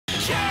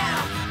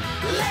Camp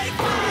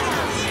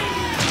Lakebottom!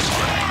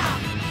 Yeah!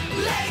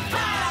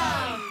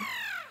 Lakebottom!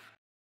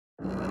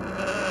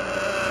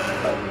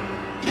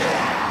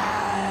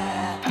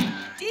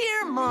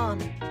 Dear Mom,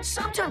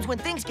 sometimes when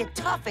things get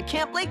tough at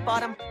Camp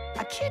Lakebottom,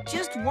 a kid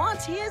just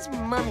wants his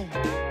mummy.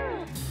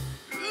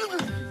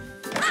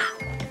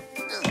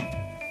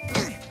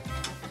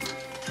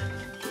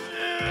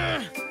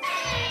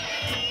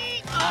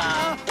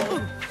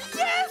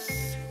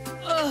 Yes!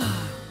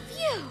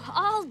 Phew,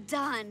 all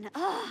done.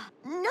 Ugh.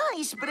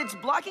 Nice, but it's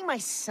blocking my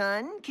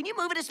sun. Can you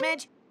move it a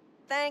smidge?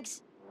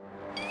 Thanks.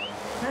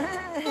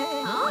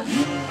 Huh?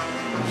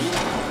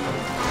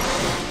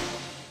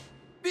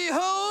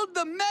 Behold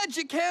the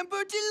Magic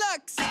Hamper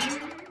Deluxe!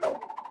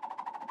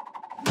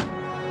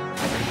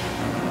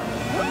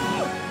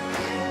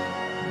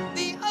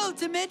 The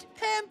ultimate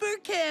pamper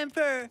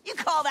camper! You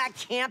call that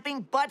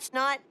camping,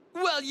 Buttsquat?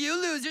 While you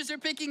losers are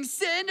picking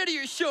sand out of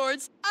your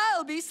shorts,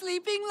 I'll be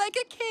sleeping like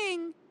a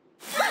king.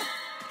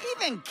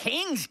 Even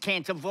kings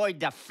can't avoid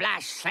the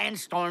flash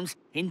sandstorms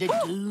in the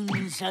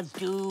dunes of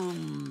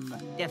doom.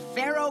 The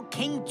pharaoh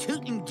King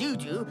Tootin'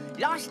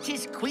 lost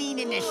his queen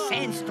in the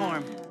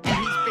sandstorm, and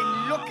he's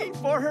been looking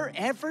for her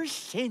ever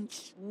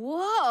since.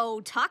 Whoa,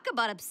 talk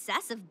about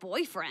obsessive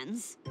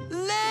boyfriends.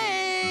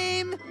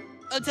 Lame!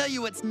 I'll tell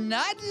you what's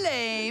not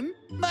lame.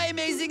 My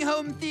amazing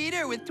home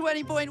theater with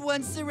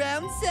 20.1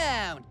 surround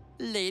sound.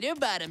 Later,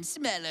 bottom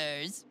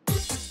smellers.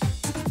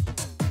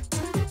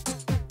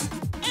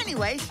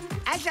 Anyways,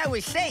 as I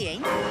was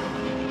saying...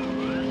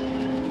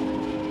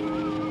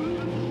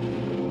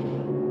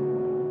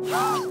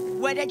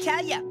 What'd I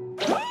tell ya?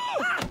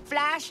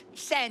 Flash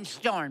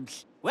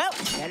sandstorms. Well,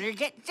 better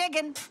get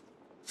digging.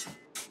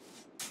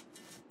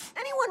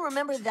 Anyone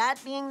remember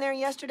that being there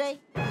yesterday?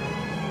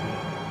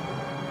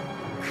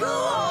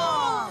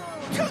 Cool!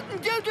 Tootin'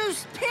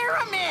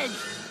 pyramid!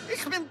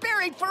 It's been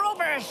buried for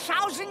over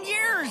 1,000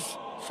 years.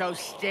 So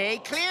stay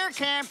clear,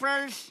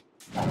 campers.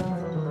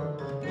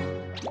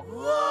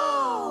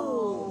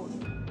 Whoa!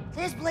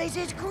 This place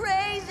is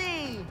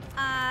crazy!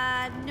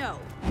 No.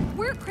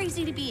 We're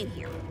crazy to be in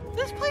here.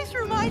 This place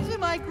reminds me of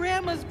my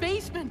grandma's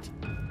basement.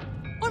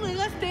 Only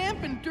less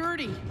damp and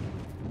dirty.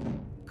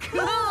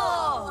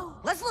 Cool!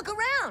 Let's look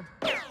around.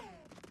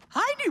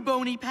 Hi, new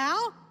bony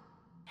pal.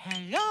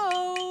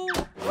 Hello.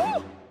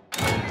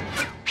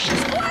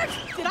 Squirt!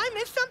 Did I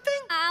miss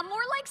something?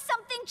 More like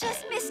something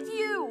just missed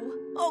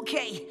you.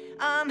 Okay,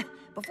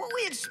 before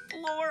we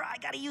explore, I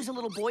gotta use a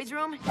little boys'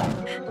 room.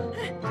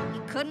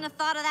 You couldn't have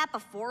thought of that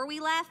before we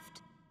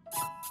left?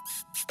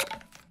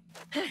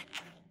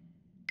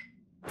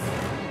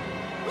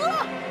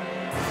 Whoa!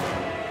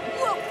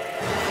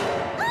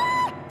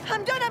 Ah!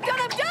 I'm done!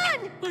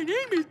 My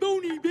name is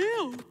Bony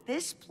Bill.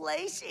 This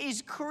place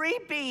is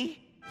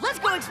creepy. Let's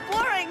go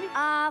exploring!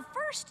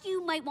 First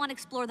you might want to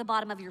explore the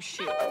bottom of your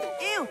shoe.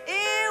 Ew!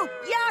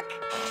 Yuck!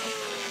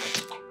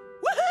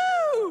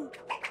 Woohoo!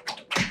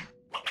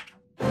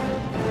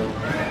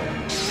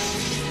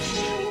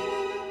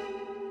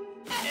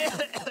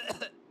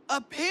 A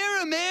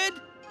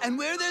pyramid! And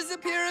where there's a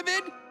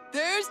pyramid,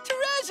 there's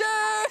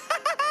treasure!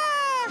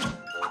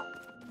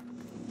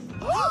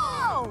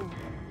 Whoa!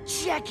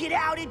 Check it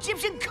out,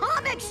 Egyptian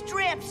comic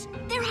strips!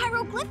 They're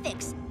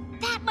hieroglyphics.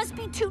 That must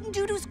be Tootin'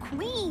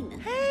 queen.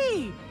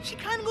 Hey, she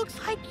kind of looks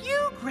like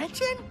you,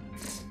 Gretchen.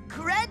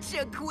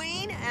 Gretchen,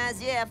 queen,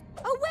 as if.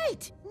 Oh,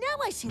 wait, now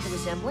I see the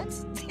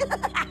resemblance.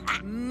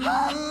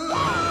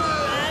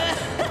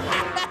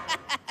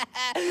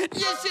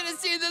 You should have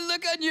seen the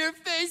look on your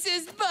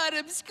faces,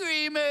 bottom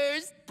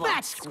screamers.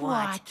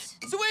 Buttsquat.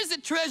 So where's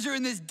the treasure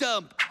in this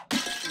dump?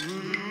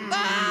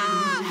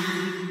 Ah!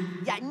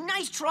 Yeah,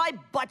 nice try,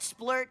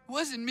 Buttsplurt.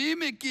 Wasn't me,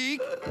 McGee.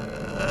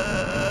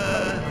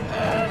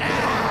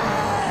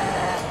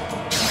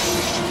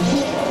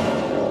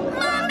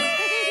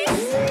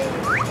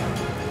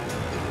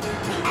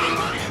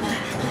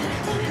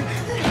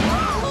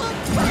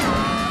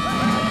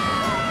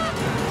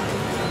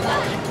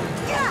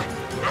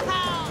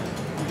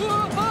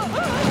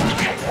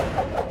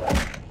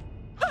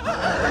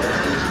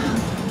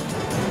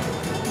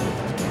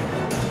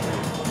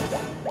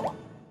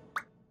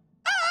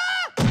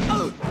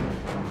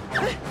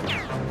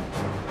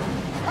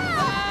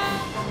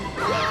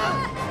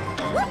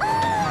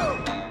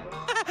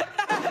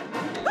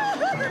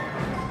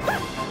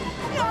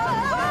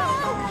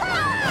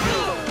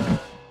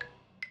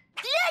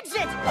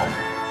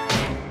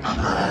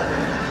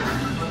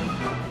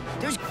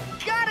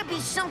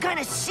 Some kind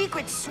of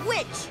secret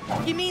switch.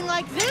 You mean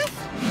like this?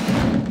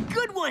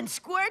 Good one,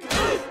 Squirt.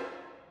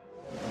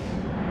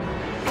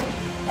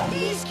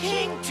 He's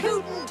King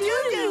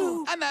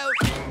Tootin' I'm out.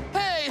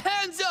 Hey,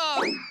 hands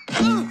up!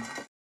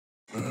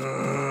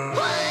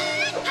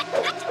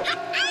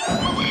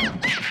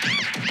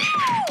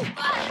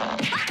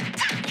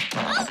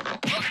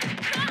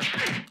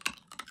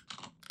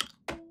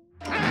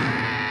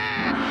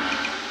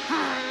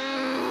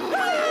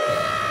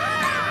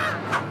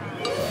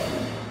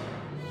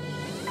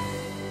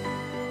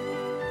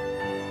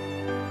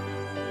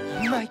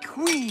 My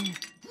queen.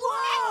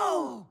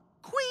 Whoa!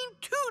 Queen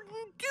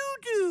Tootin'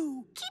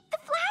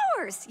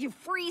 course, you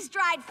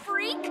freeze-dried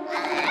freak.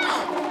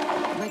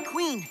 My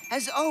queen,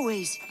 as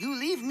always, you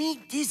leave me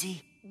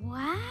dizzy.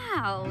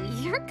 Wow,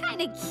 you're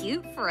kind of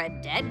cute for a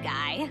dead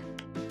guy.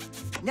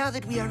 Now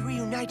that we are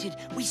reunited,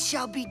 we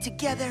shall be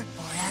together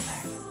forever.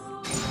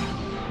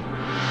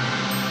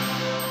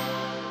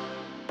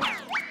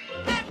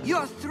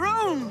 Your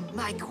throne,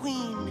 my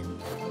queen.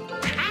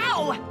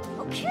 Ow!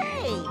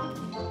 Okay.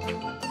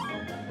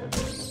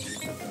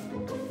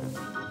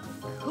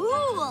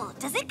 Cool.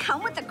 Does it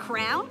come with a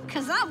crown?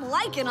 Because I'm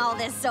liking all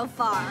this so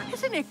far.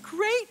 Isn't it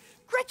great?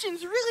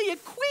 Gretchen's really a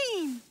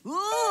queen.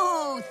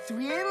 Ooh,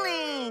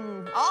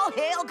 thrilling. All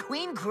hail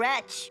Queen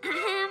Gretch.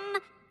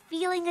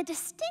 Feeling a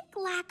distinct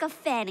lack of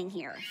fanning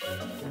here.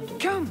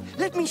 Come,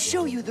 let me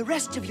show you the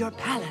rest of your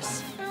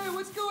palace. Hey,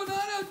 what's going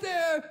on out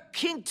there?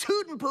 King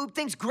Tootenpoop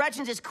thinks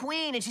Gretchen's his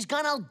queen, and she's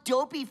gone all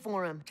dopey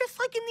for him. Just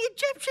like in the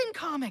Egyptian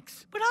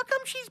comics. But how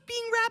come she's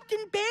being wrapped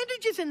in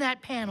bandages in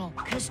that panel?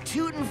 Because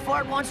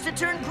Tootenfart wants to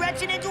turn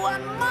Gretchen into a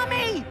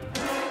mummy!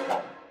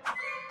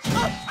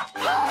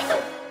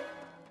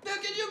 Now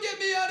can you get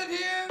me out of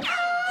here?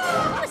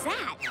 What was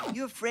that?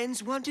 Your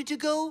friends wanted to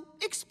go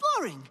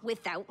exploring.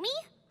 Without me?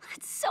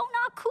 That's so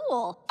not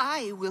cool.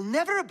 I will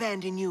never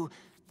abandon you,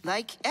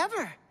 like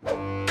ever.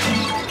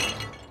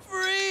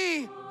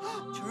 Free!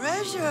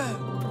 Treasure!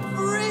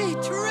 Free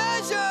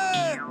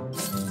treasure!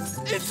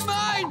 It's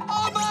mine!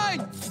 All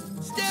mine!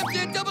 Stamped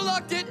it, double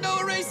locked it, no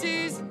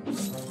erases!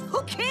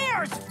 Who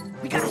cares?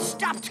 We gotta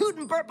stop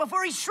Tootenbert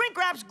before he shrink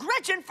wraps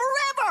Gretchen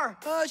forever!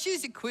 Oh,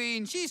 she's a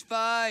queen. She's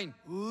fine.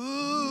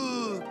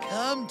 Ooh,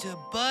 come to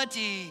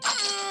Butty.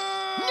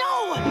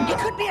 No! It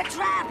could be a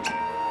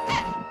trap!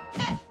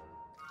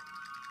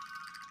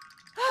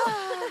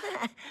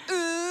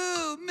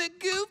 Ooh,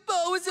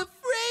 McGoofball was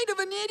afraid of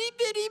an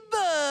itty-bitty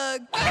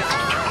bug.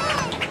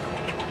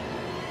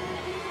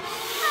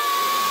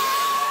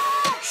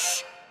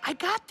 Shh! I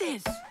got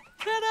this.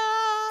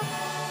 Ta-da!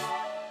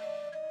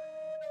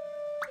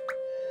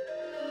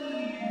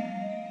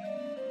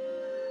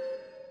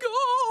 Go!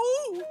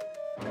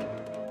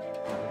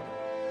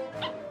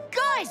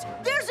 Guys,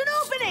 there's an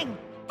opening!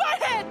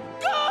 Butthead,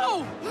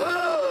 go!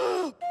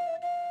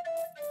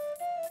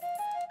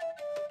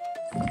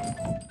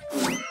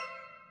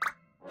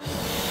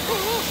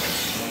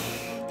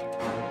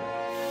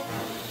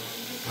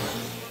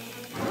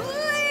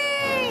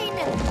 Lean!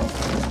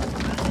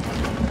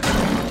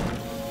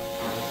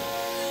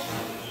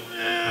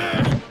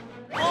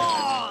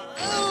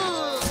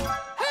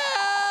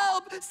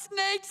 Help!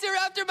 Snakes are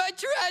after my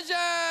treasure!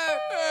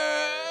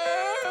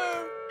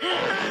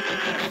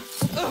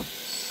 Oh,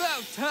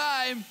 about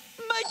time!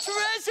 My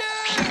treasure!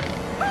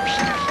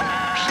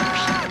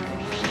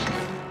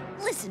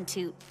 Listen,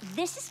 Toot,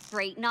 this is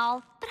great and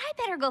all, but I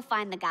better go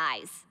find the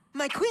guys.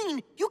 My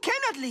queen, you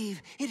cannot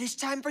leave. It is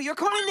time for your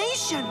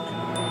coronation.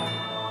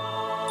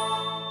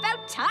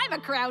 About time a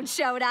crown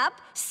showed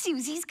up.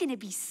 Susie's gonna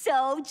be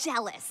so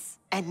jealous.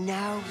 And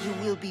now you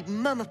will be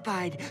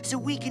mummified so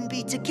we can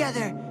be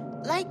together,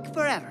 like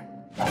forever.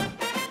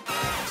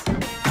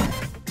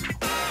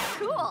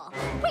 Cool.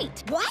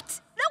 Wait,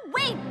 what? No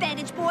way,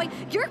 bandage boy.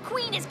 Your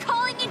queen is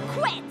calling in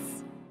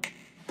quits.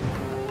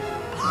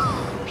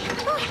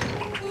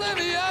 Let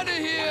me out of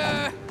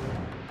here!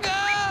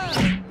 Ah,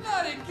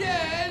 not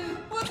again!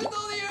 What's with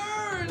all the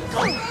urns?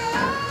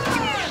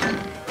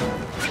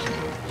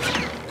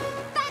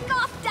 Back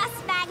off,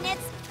 dust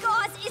magnets.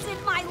 Gauze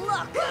isn't my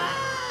look.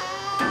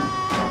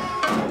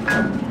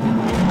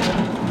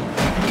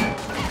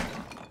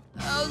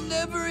 I'll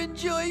never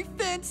enjoy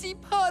fancy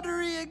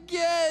pottery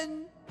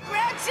again.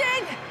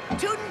 Gretchen!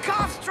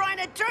 Tootenkoff's trying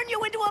to turn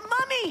you into a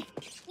mummy!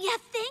 You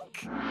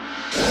think?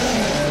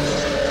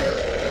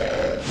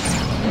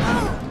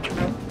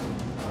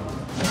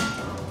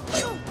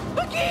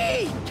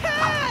 McGee,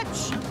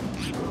 catch!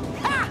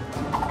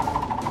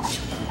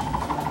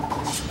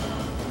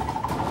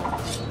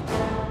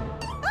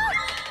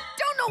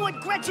 Don't know what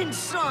Gretchen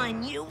saw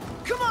in you.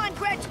 Come on,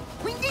 Gretch.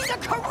 We need a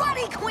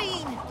karate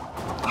queen.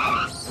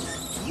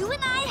 You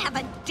and I have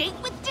a date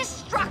with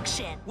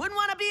destruction. Wouldn't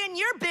want to be in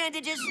your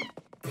bandages.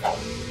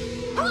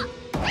 Huh?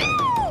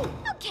 Ow!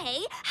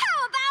 Okay,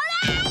 how about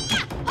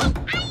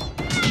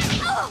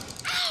oh,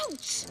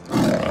 ouch!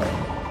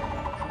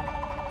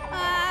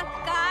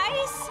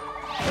 Guys?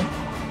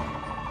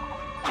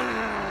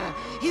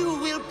 You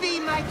will be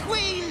my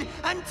queen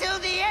until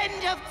the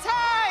end of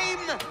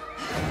time.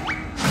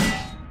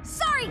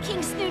 Sorry,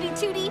 King Snooty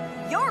Tooty.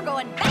 You're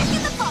going back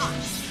in the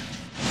box.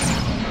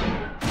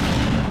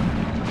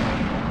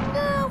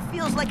 No,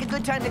 feels like a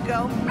good time to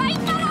go. Right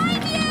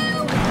behind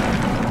you!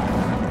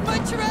 My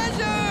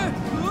treasure!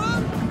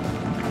 Huh?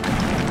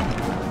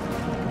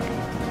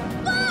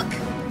 Look!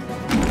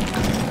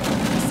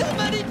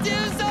 Somebody do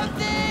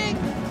something!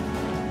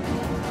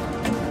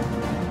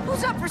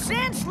 Who's up for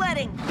sand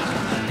sledding?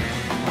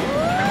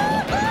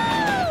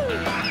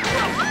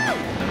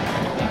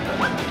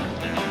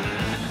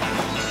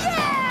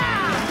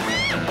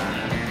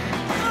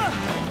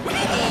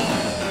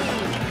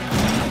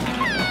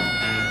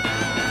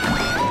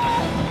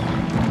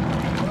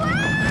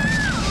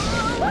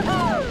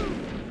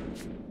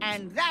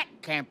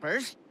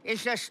 campers,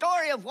 is the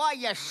story of why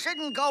you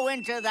shouldn't go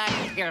into that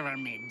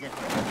pyramid.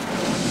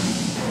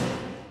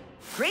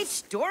 Great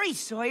story,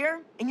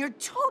 Sawyer. And you're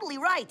totally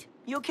right.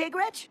 You okay,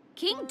 Gretch?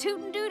 King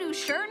Tootin'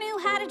 sure knew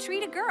how to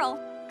treat a girl,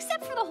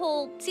 except for the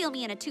whole seal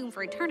me in a tomb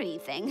for eternity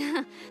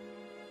thing.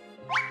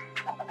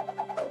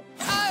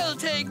 I'll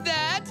take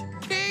that!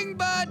 King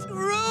Butt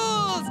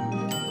rules!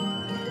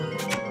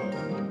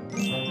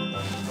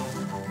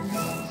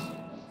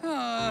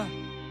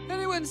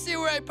 Anyone see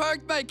where I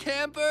parked my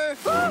camper?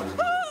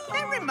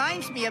 That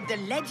reminds me of the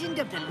legend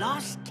of the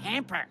lost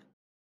camper.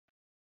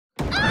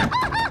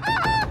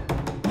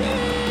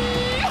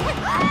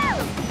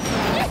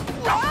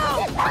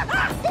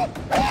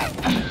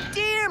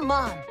 Dear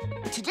Mom,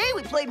 today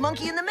we played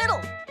Monkey in the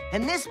Middle,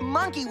 and this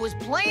monkey was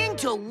playing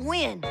to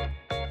win.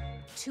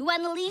 To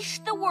unleash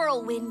the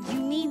whirlwind, you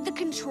need the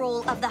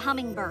control of the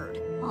hummingbird.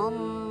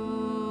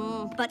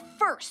 But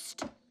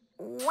first...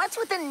 What's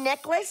with the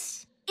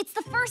necklace? It's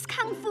the first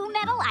kung fu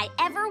medal I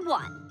ever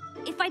won.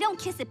 If I don't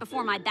kiss it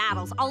before my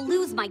battles, I'll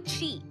lose my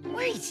chi.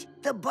 Wait,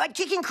 the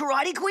butt-kicking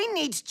karate queen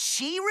needs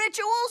chi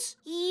rituals?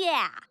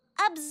 Yeah.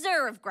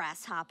 Observe,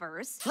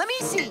 grasshoppers. Let me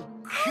see.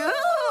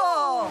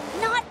 Cool!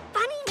 Not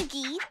funny,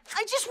 McGee.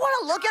 I just want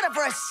to look at it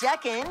for a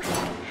second.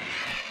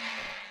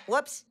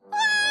 Whoops.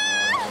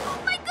 Ah!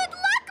 My good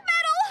luck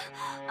medal!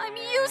 I'm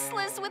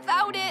useless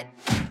without it.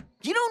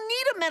 You don't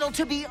need a medal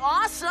to be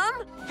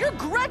awesome. You're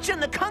Gretchen,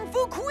 the Kung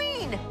Fu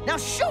Queen. Now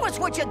show us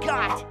what you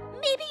got.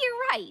 Maybe you're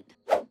right.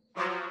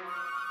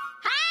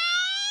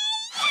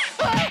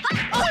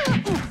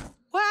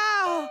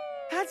 Wow,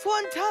 that's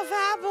one tough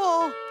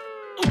apple.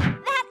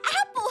 That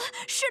apple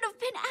should have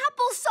been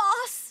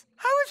applesauce.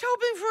 I was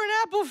hoping for an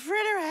apple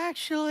fritter,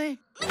 actually.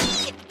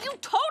 You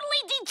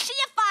totally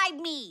de-chiified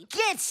me.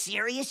 Get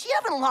serious. You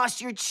haven't lost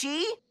your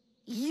chi.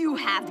 You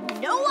have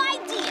no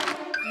idea.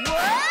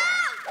 What?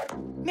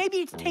 Maybe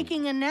it's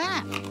taking a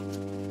nap.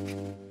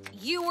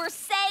 You were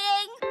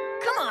saying?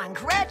 Come on,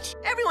 Gretch.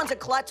 Everyone's a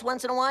klutz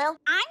once in a while.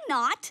 I'm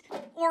not.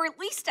 Or at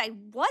least I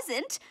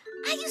wasn't.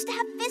 I used to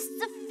have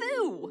fists of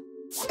foo.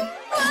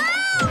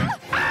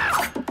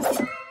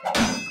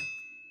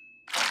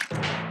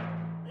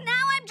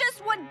 Now I'm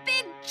just one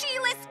big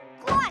chi-less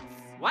klutz.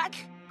 What?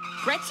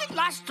 Gretchen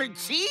lost her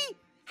chi?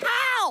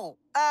 How?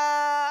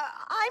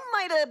 I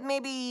might have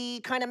maybe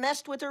kind of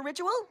messed with her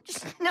ritual.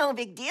 Just no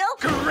big deal.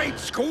 Great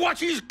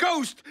Squatchy's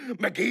ghost!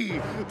 McGee,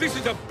 this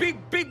is a big,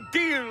 big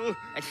deal!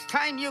 It's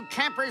time you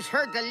campers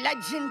heard the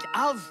legend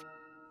of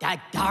the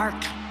Dark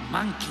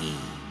Monkey.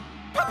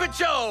 Puppet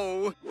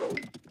Show!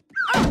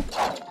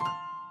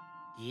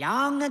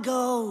 Long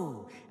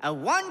ago, a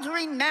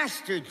wandering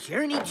master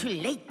journeyed to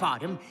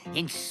Lakebottom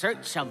in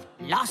search of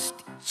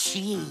lost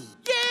chi.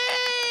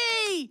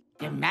 Yay!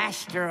 The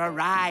master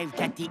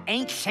arrived at the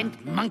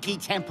ancient monkey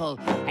temple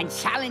and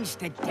challenged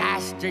the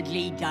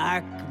dastardly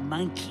Dark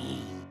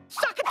Monkey.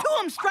 Suck it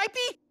to him,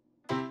 Stripey!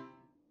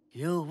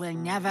 You will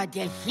never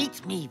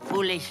defeat me,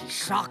 foolish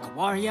sock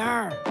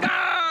warrior.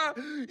 Ah!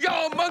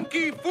 Your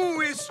monkey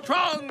foo is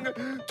strong!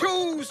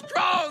 Too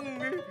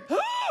strong!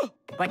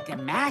 But the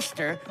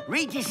master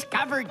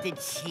rediscovered the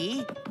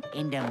chi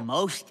in the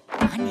most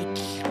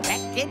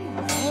unexpected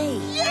way.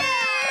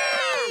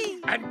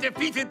 Yay! And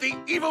defeated the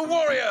evil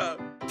warrior!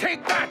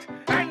 Take that,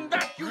 and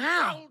that you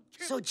Wow.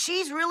 So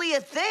chi's really a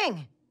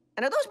thing.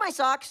 And are those my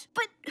socks?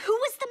 But who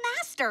was the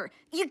master?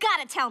 You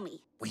gotta tell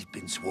me. We've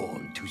been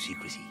sworn to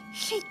secrecy.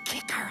 She'd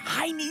kick our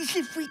heinies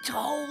if we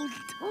told.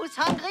 Who's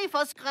hungry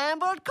for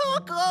scrambled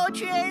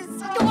cockroaches?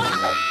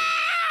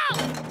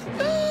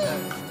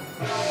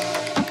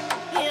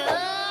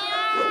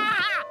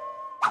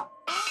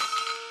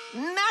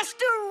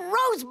 Master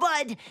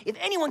Rosebud! If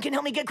anyone can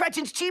help me get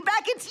Gretchen's chi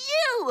back, it's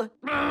you!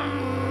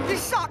 The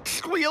sock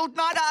squealed,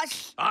 not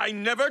us. I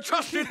never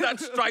trusted that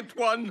striped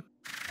one.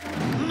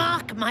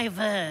 Mark my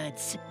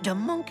words, the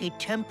monkey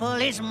temple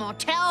is more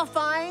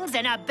terrifying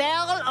than a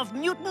barrel of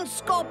mutant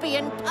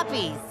scorpion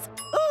puppies.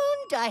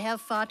 And I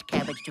have fart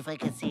cabbage to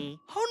fricassee.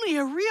 Only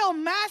a real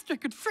master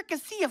could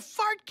fricassee a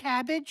fart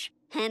cabbage.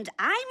 And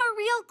I'm a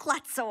real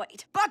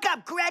klutzoid. Buck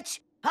up,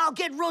 Gretch! I'll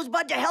get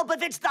Rosebud to help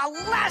if it's the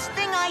last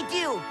thing I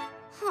do!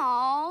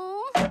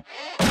 Aww.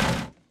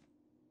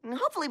 And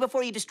hopefully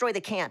before you destroy the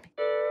camp.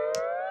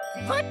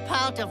 What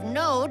part of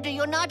no do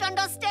you not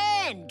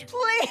understand?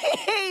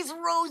 Please,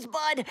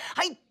 Rosebud!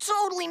 I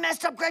totally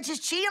messed up Gretchen's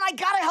chi and I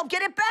gotta help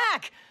get it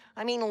back!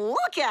 I mean,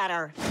 look at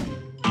her!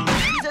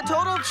 She's a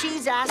total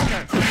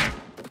cheese-aster.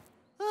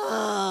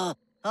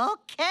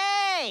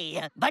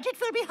 Okay, but it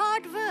will be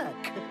hard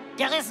work.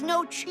 There is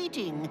no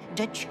cheating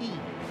the chi.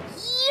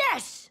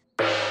 Yes!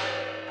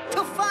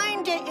 To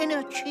find the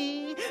inner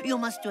chi, you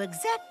must do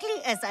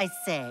exactly as I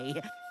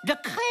say. The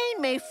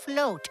crane may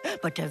float,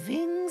 but the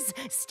wings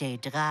stay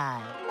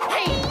dry.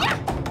 Hey-ya!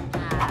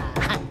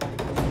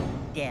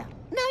 There.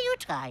 Now you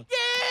try.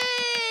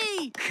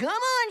 Yay! Come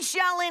on,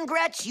 Shaolin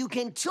Gretch. You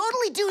can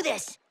totally do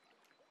this.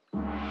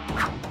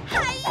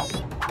 Hi!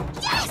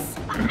 Yes!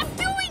 I'm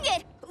doing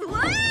it!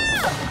 Whoa!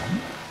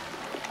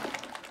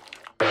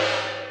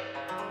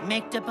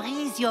 Make the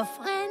breeze your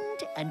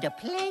friend and the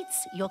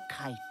plate's your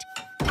kite.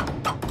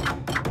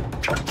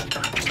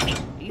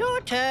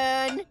 Your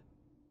turn.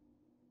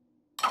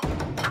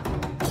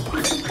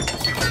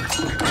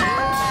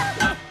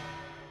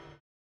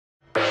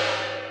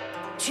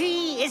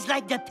 Chi is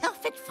like the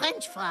perfect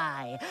French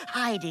fry,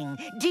 hiding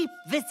deep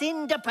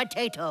within the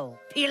potato.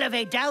 Peel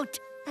away doubt,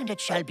 and it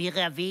shall be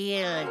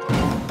revealed.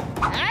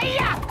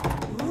 Hi-ya!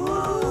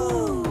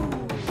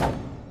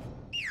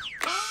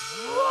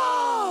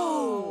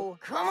 Whoa!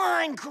 Come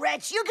on,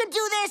 Gretch, you can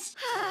do this!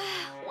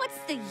 What's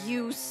the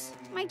use?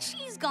 My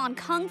cheese gone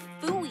kung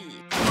fu-y.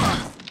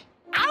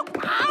 Ow!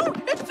 Ow!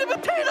 It's the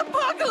potato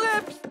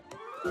apocalypse!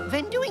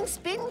 When doing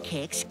spin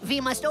kicks,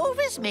 we must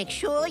always make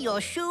sure your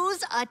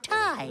shoes are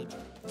tied.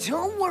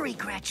 Don't worry,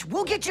 Gretch.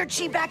 We'll get your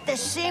chi back the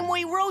same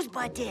way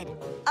Rosebud did.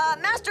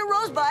 Master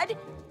Rosebud,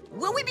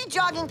 will we be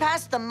jogging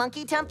past the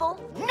monkey temple?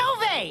 No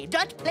way!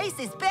 That place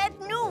is bad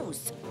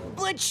news.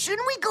 But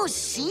shouldn't we go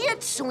see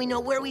it so we know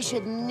where we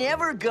should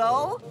never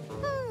go?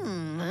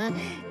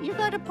 You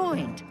got a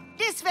point.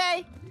 This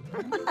way.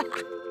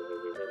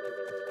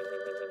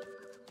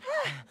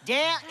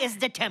 There is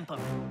the temple.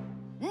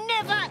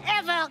 Never,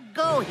 ever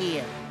go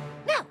here.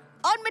 Now,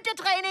 on with the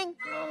training.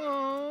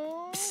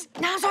 Psst,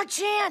 now's our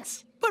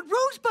chance. But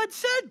Rosebud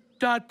said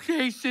that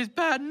place is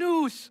bad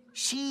news.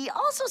 She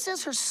also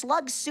says her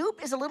slug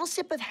soup is a little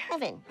sip of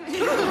heaven.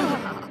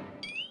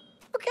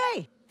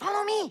 Okay,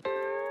 follow me.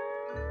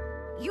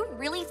 You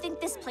really think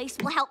this place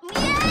will help me?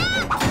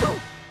 Yeah!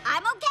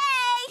 I'm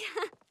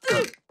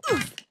okay.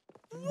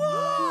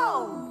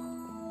 Whoa!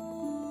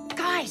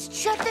 Guys,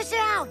 check this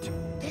out.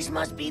 This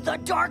must be the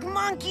Dark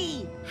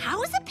Monkey.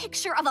 How is a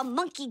picture of a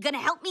monkey gonna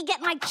help me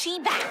get my chi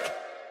back?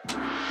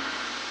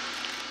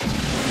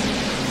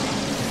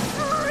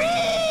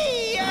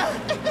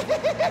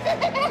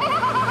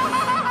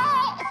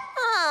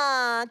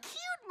 Ah,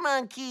 cute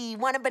monkey.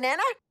 Want a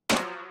banana?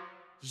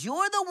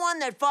 You're the one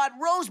that fought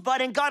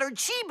Rosebud and got her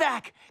chi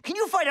back. Can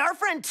you fight our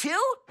friend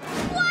too?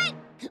 What?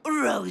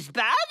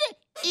 Rosebud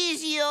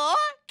is your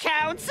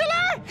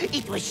counselor?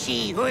 It was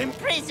she who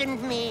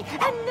imprisoned me,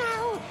 and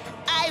now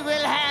I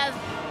will have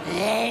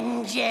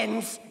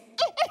vengeance.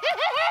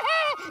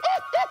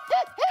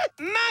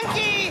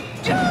 Monkey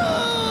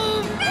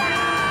doom!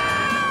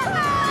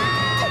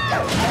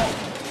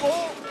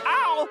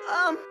 Ow!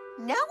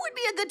 Now would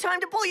be a good time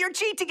to pull your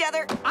chi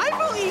together. I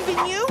believe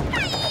in you.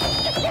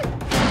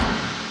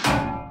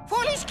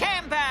 Foolish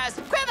campers,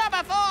 quiver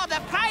before the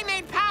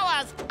primate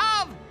powers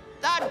of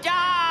the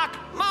Dark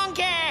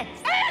Monkey!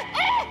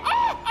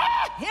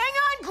 Hang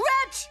on,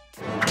 Gretch!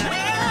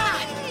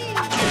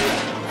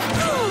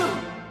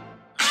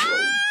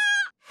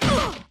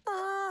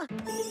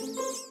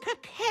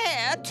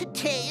 Prepare to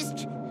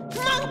taste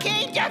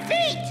monkey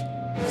defeat!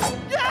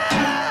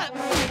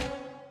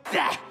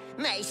 Bah,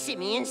 my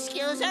simian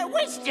skills are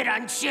wasted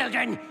on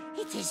children.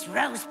 It is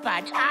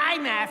Rosebud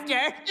I'm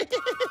after.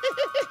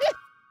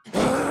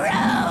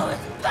 Rosebud!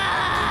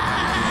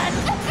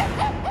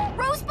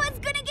 Rosebud's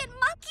gonna get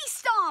monkey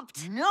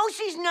stomped. No,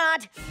 she's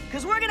not,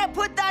 because we're gonna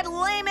put that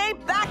lame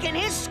ape back in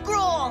his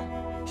scroll.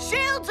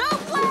 Shields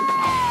of play!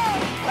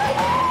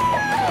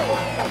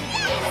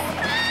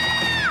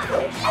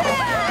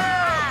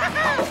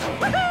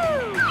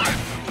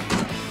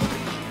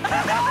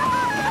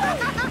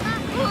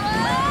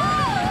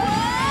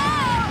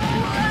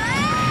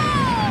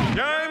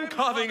 I'm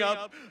carving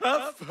up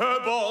a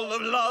furball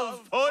of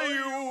love for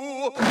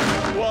you.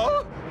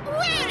 What?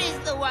 Where is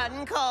the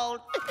one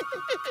called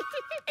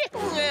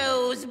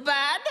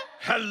Rosebud?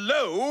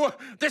 Hello?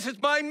 This is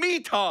my me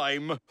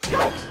time.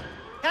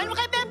 And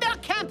remember,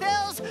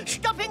 campers,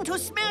 stopping to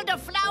smell the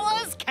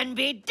flowers can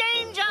be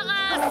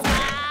dangerous.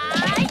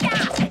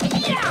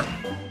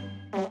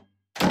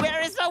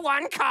 Where is the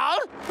one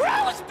called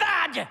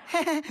Rosebud?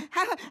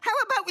 How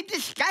about we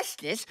discuss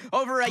this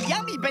over a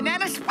yummy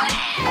banana split?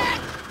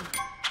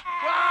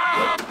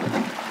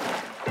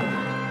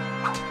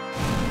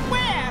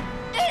 Where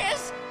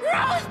is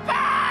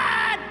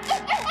Rosebud?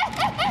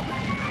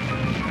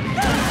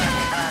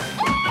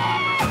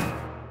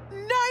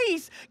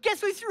 Nice!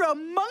 Guess we threw a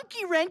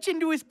monkey wrench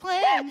into his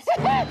plans.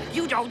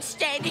 You don't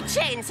stand a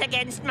chance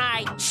against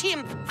my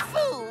chimp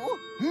foo.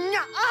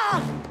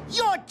 Nuh-uh!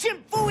 Your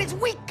chimp foo is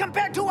weak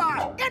compared to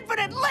our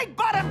infinite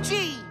Lakebottom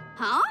chi!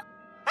 Huh?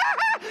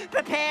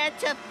 Prepare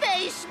to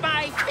face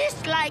my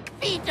fist-like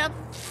feet of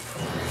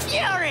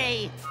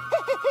fury.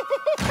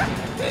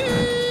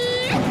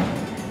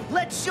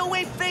 Let's show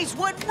a face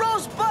what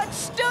Rosebud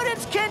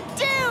students can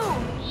do!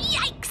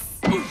 Yikes!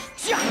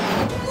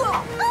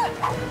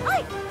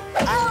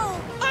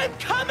 Oh! I'm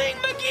coming,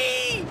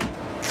 McGee!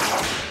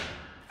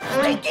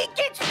 Squeaky,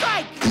 get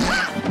strike!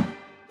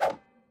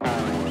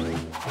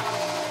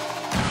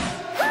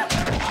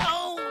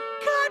 Oh,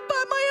 caught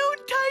by my own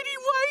tidy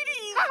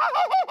whities!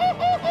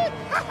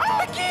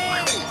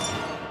 McGee!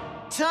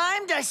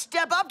 Time to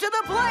step up to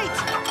the plate!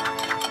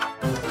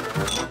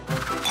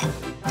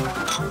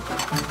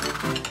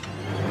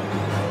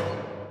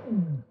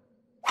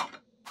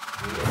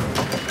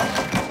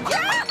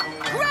 Yeah!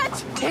 Gretch,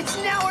 it's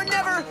now or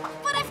never!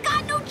 But I've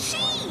got no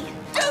chi!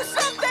 Do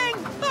something!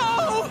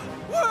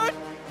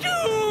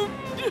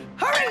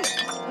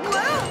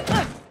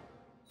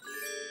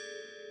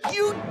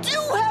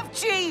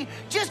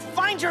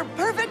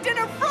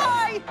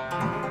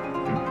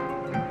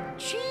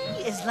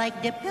 is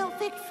like the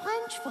perfect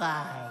French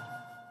fry.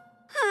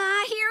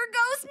 Here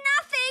goes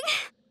nothing.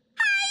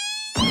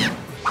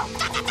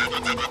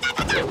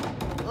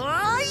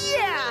 Oh,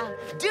 yeah!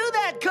 Do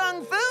that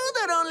kung fu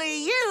that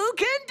only you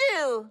can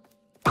do!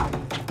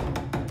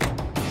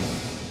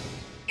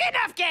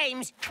 Enough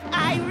games!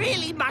 I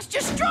really must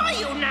destroy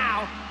you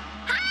now!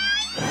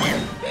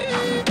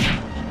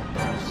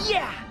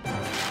 Yeah!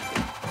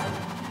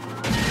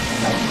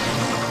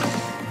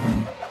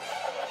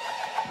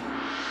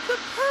 The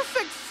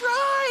perfect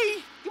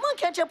fry! You want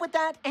to catch up with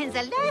that? And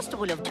the last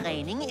rule of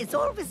training is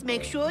always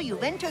make sure you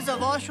enter the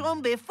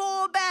washroom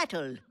before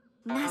battle.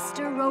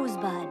 Master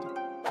Rosebud.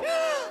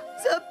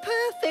 The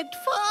perfect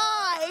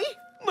fry!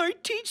 My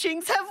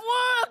teachings have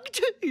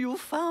worked! You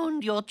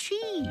found your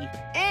chi.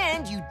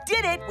 And you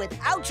did it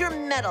without your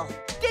medal.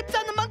 Dipped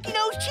on the monkey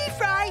nose chi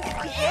fry!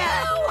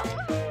 Yeah!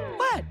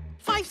 What?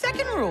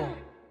 5-second rule.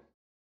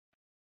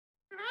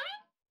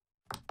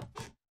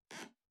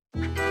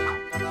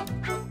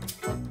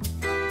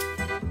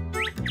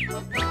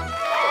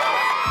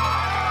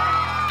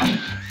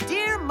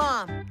 Dear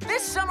Mom,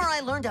 this summer I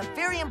learned a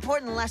very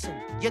important lesson.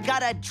 You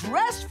gotta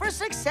dress for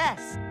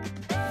success.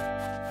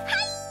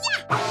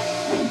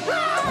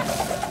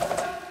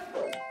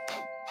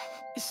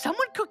 Is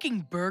someone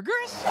cooking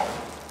burgers?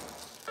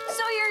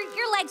 So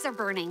your legs are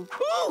burning.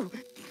 Ooh,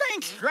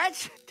 thanks,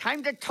 Gretch.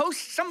 Time to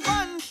toast some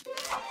buns.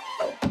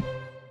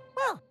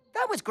 Well,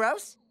 that was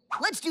gross.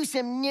 Let's do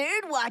some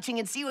nerd watching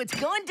and see what's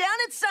going down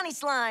at Sunny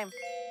Slime.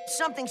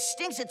 Something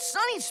stinks at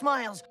Sunny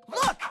Smiles.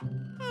 Look!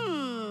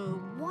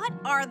 What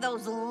are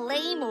those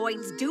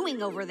lameoids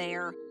doing over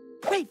there?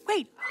 Wait.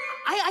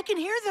 I can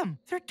hear them.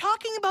 They're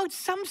talking about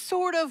some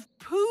sort of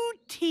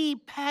pootie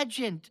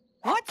pageant.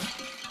 What's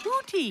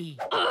pootie?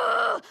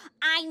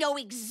 I know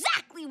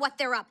exactly what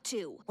they're up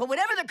to. Well,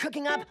 whatever they're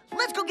cooking up,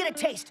 let's go get a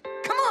taste.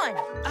 Come on!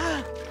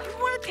 You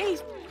want to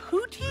taste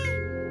pootie?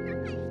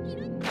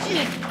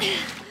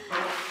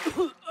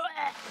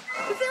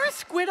 Is there a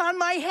squid on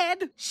my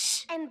head?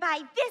 And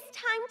by this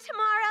time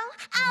tomorrow,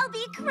 I'll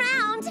be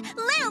crowned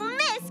Little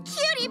Miss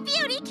Cutie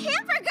Beauty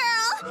Camper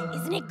Girl.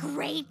 Isn't it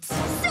great?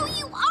 So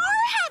you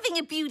are having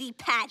a beauty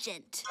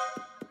pageant.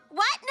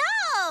 What?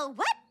 No!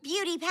 What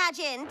beauty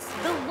pageant?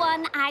 The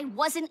one I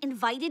wasn't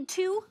invited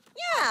to?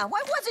 Yeah,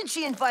 why wasn't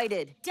she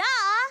invited? Duh!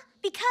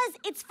 Because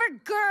it's for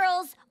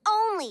girls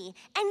only.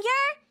 And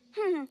you're,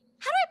 how do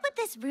I put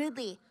this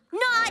rudely?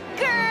 Not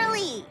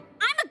girly!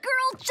 I'm a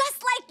girl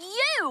just like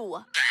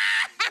you!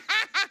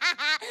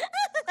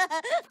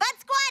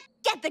 Buttsquat,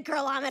 get the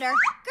girlometer.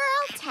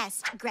 Girl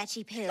test,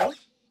 Gretchy Poo.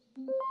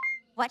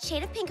 What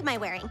shade of pink am I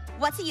wearing?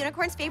 What's a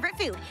unicorn's favorite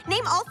food?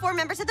 Name all 4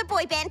 members of the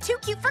boy band Too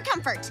Cute for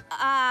Comfort. Too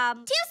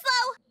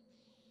slow!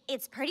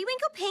 It's Purdy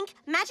Winkle Pink,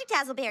 Magic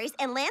Dazzleberries,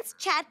 and Lance,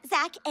 Chad,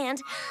 Zach,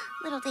 and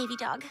Little Davy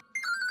Dog.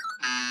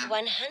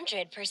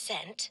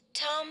 100%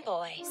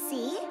 tomboy.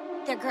 See?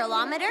 Their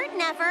girlometer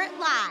never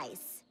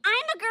lies.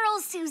 I'm a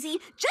girl, Susie,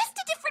 just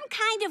a different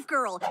kind of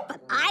girl,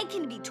 but I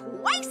can be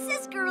twice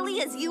as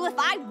girly as you if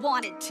I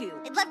wanted to.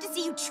 I'd love to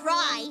see you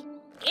try.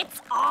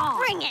 It's on.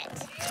 Bring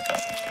it.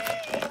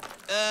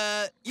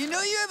 You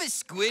know you have a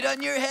squid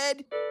on your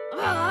head?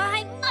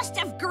 I must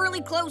have girly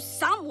clothes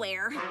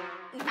somewhere.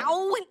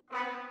 No.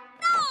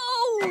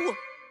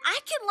 I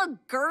can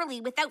look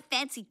girly without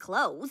fancy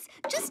clothes.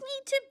 Just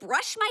need to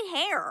brush my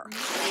hair.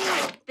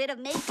 Bit of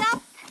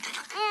makeup,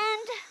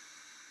 and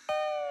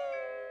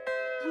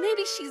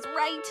maybe she's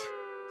right.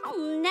 I'll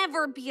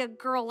never be a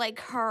girl like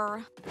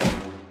her.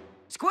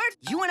 Squirt,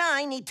 you and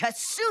I need to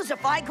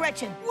Susify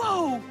Gretchen.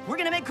 Whoa! We're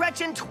gonna make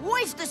Gretchen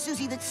twice the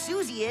Susie that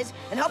Susie is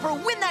and help her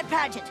win that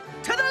pageant.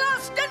 To the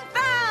lost and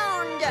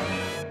found!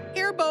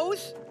 Ear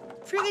bows,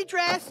 frilly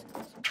dress,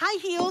 high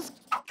heels,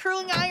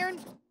 curling iron.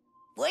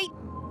 Wait,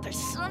 there's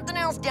something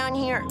else down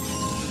here.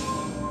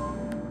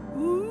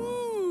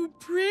 Ooh,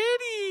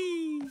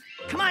 pretty.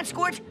 Come on,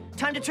 Squirt.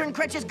 Time to turn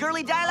Gretchen's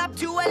girly dial up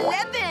to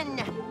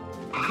 11.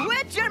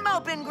 Quit your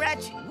moping,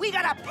 Gretch. We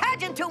got a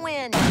pageant to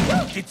win.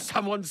 Did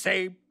someone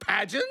say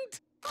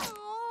pageant?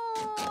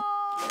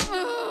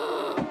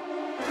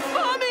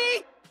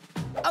 Mommy!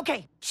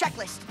 Okay,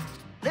 checklist.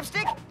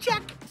 Lipstick?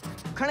 Check.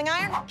 Curling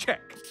iron?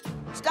 Check.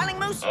 Styling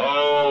mousse?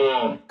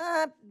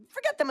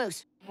 Forget the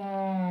mousse.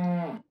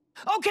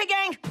 Okay,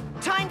 gang.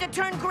 Time to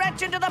turn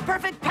Gretchen into the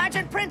perfect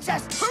pageant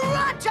princess.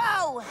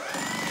 Pronto!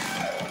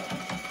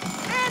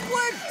 And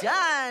we're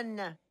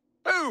done.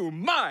 Oh,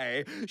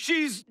 my.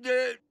 She's,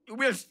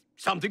 well,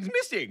 something's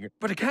missing,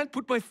 but I can't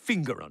put my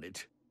finger on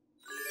it.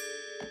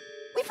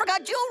 We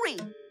forgot jewelry.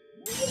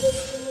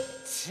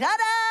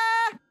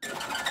 Ta-da!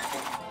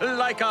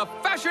 Like a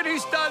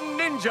fashionista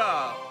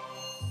ninja.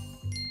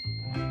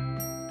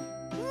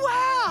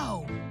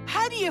 Wow!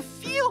 How do you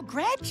feel,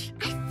 Gretch?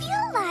 I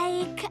feel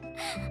like...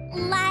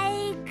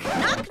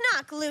 Knock,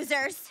 knock,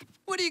 losers.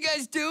 What are you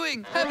guys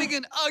doing? Having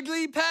an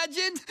ugly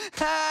pageant?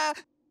 Ha!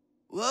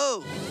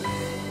 Whoa.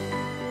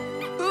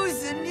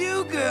 Who's the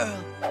new girl?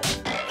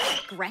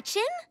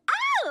 Gretchen?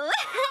 Oh,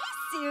 hi,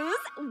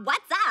 Suze.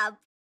 What's up?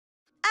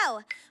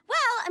 Oh,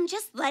 well, I'm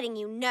just letting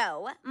you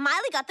know.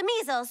 Miley got the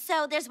measles,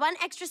 so there's one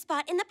extra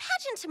spot in the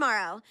pageant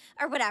tomorrow,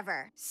 or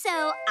whatever.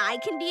 So I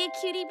can be a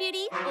cutie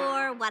beauty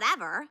or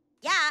whatever.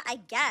 Yeah, I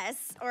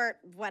guess, or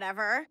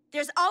whatever.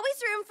 There's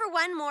always room for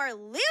one more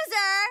loser.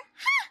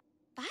 Ha!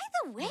 By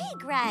the way,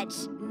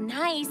 Gretch,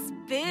 nice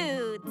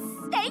boots.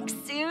 Thanks,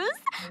 Suze.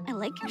 I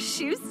like your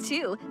shoes,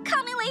 too.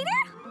 Call me later?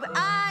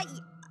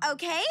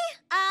 Okay.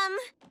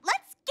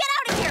 Let's get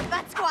out of here,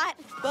 Buttsquat.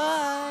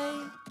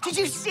 Bye. Did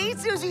you see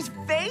Susie's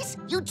face?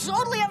 You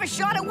totally have a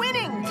shot at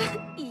winning.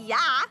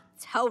 Yeah,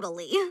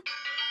 totally.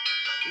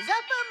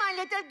 Zupper, my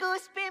little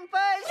goose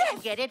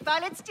pimpers. Get it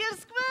while it's still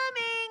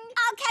squirming.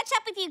 I'll catch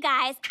up with you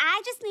guys.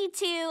 I just need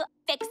to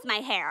fix my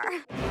hair.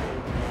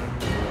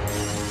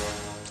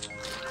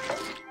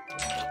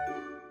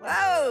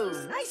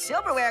 Whoa, nice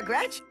silverware,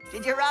 Gretch.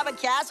 Did you rob a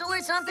castle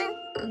or something?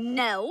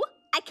 No,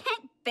 I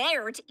can't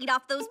bear to eat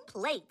off those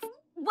plates.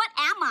 What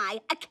am I,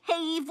 a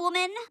cave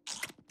woman?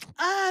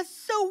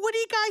 So what do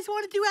you guys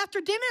want to do after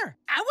dinner?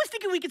 I was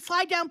thinking we could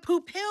slide down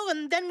Poop Hill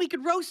and then we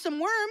could roast some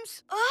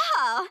worms.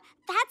 Oh,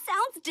 that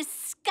sounds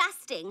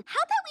disgusting. How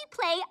about we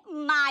play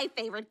my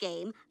favorite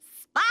game,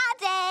 Spa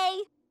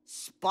Day?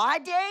 Spa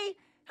Day?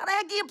 How the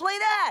heck do you play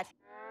that?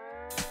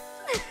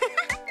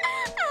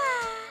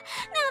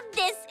 Now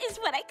this is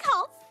what I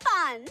call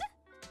fun.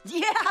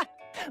 Yeah,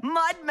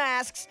 mud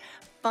masks.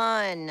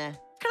 Fun. Can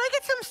I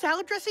get some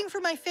salad dressing for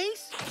my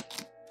face?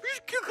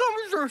 These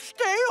cucumbers are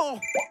stale.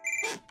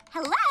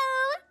 Hello?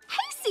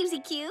 Hey, Susie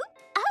Q.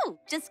 Oh,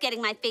 just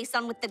getting my face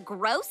on with the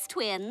Gross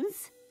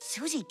twins.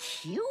 Susie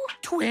Q?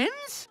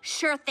 Twins?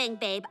 Sure thing,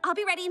 babe. I'll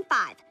be ready in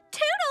 5.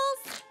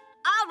 Toodles!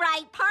 All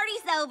right,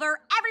 party's over.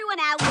 Everyone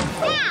out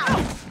now!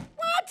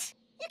 What?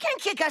 You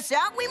can't kick us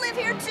out. We live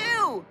here,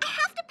 too. I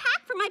have to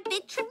pack for my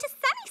big trip to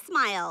Sunny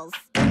Smiles.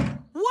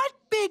 What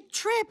big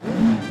trip?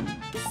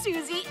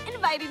 Susie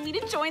invited me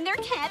to join their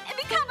camp and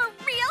become a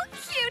real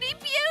cutie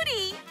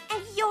beauty.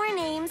 And your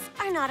names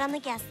are not on the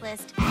guest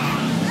list.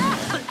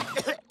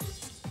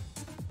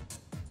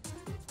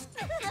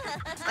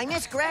 I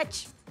miss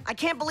Gretch. I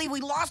can't believe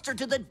we lost her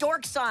to the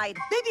dork side.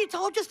 Maybe it's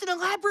all just an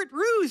elaborate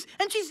ruse,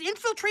 and she's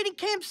infiltrating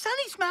Camp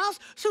Sunny Smiles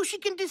so she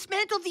can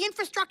dismantle the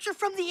infrastructure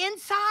from the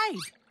inside.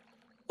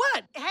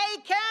 What? Hey,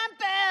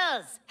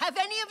 campers! Have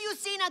any of you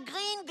seen a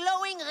green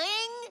glowing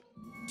ring?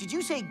 Did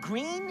you say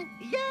green?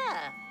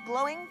 Yeah.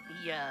 Glowing?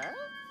 Yeah?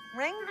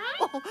 Ring?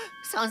 Oh,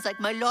 sounds like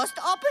my lost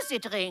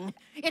opposite ring.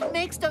 It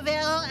makes the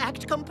wearer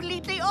act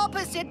completely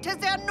opposite to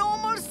their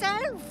normal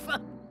self.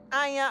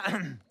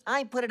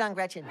 I put it on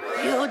Gretchen.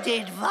 You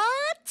did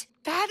what?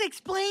 That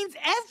explains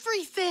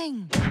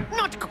everything.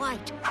 Not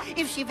quite.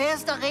 If she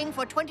wears the ring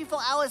for 24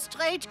 hours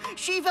straight,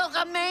 she will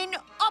remain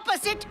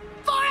opposite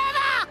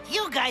forever!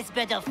 You guys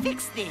better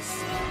fix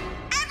this.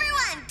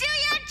 Everyone, do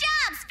your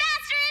jobs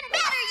faster and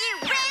better, you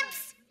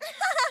wimps!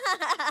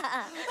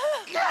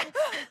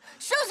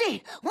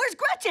 Susie, where's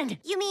Gretchen?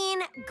 You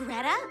mean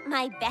Greta,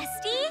 my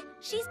bestie?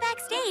 She's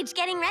backstage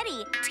getting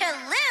ready to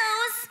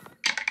lose.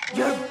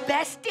 Your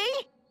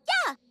bestie?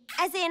 Yeah,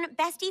 as in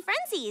bestie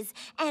frenzies.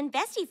 And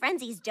bestie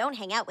frenzies don't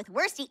hang out with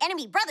worsty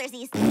enemy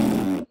brothersies.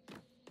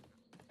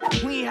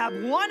 We have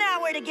 1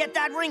 hour to get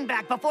that ring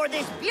back before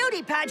this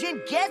beauty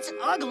pageant gets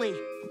ugly.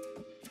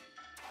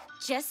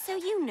 Just so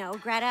you know,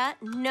 Greta,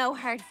 no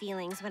hard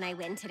feelings when I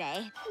win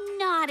today.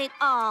 Not at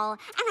all. And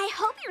I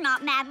hope you're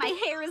not mad my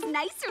hair is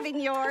nicer than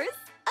yours.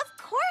 Of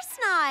course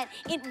not.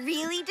 It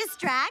really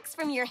distracts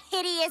from your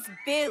hideous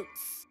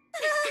boots.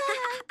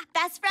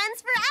 Best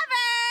friends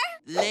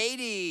forever!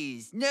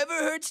 Ladies, never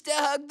hurts to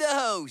hug the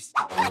host.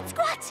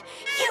 Buttsquat,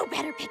 you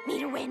better pick me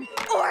to win,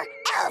 or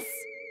else!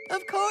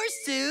 Of course,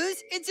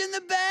 Suze. It's in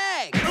the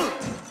bag.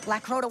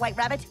 Black Crow to White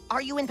Rabbit,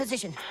 are you in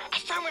position?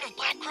 Affirmative,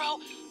 Black Crow.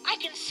 I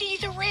can see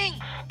the ring.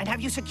 And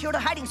have you secured a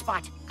hiding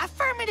spot?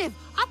 Affirmative.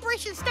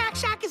 Operation Snack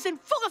Shack is in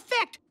full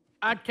effect.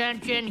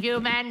 Attention,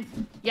 humans.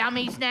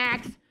 Yummy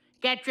snacks.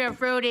 Get your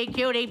fruity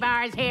cutie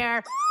bars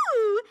here.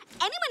 Ooh!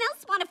 Anyone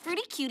else want a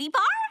fruity cutie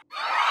bar?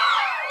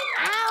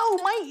 Ow,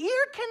 my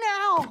ear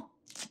canal.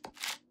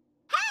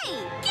 Hey!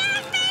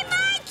 Give me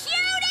my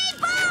cutie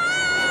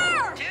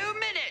bar! 2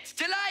 minutes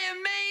till I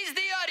amaze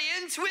the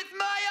audience with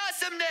my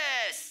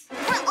awesomeness.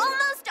 We're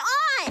almost on!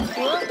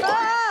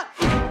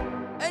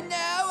 And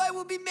now I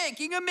will be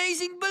making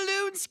amazing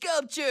balloon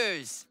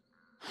sculptures.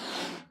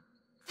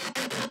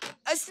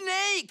 A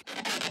snake.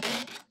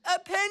 A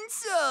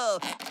pencil.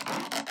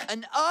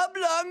 An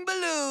oblong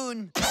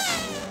balloon.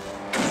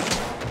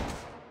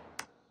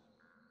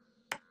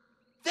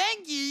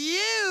 Thank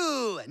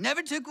you!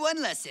 Never took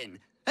one lesson.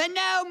 And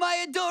now,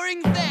 my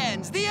adoring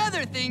fans, the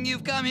other thing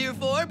you've come here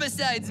for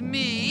besides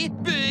me,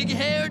 big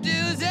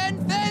hairdos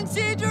and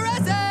fancy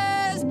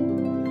dresses!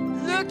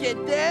 Look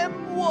at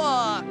them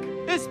walk!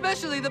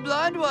 Especially the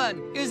blonde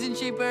one. Isn't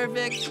she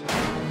perfect?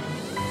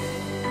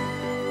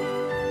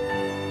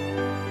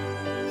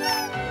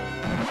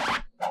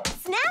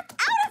 Snap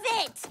out of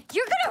it!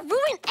 You're gonna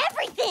ruin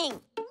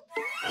everything!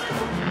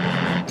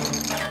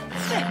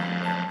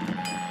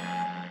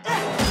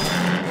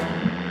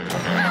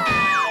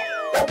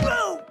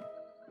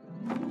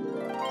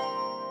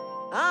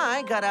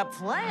 got a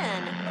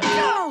plan.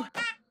 No!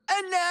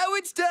 And now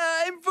it's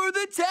time for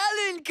the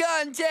talent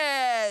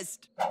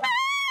contest!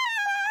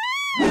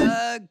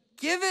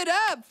 Give it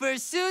up for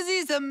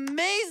Susie's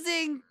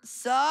amazing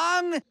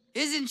song.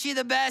 Isn't she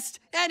the best?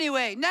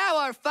 Anyway, now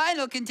our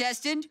final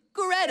contestant,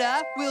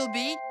 Greta, will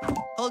be...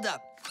 Hold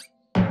up.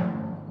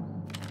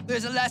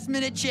 There's a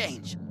last-minute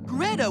change.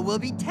 Greta will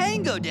be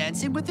tango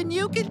dancing with a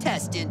new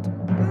contestant,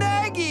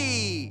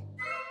 Maggie.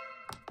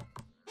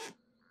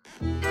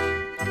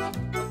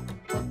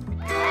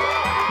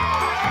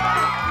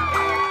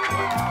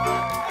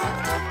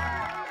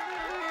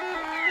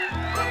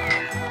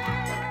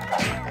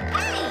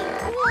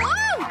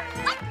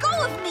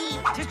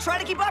 Try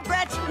to keep up,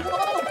 Gretch.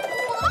 Whoa!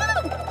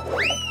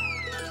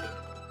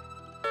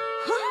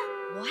 Huh?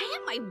 Why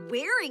am I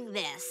wearing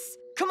this?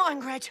 Come on,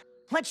 Gretch.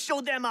 Let's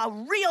show them a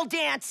real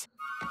dance.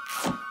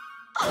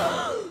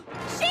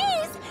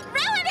 She's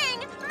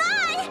ruining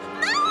my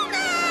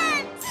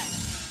moment!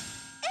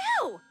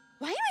 Ew!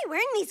 Why am I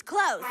wearing these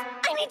clothes?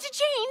 I need to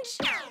change.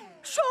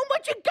 Show 'em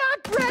what you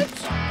got,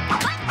 Gretch.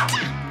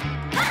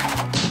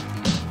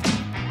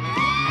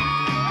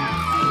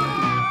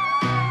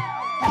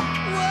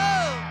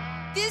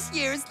 This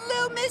year's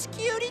Little Miss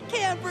Cutie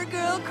Camper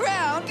Girl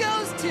crown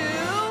goes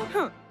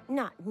to...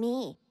 Not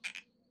me.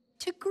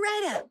 To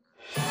Greta.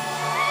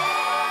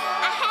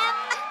 Ahem!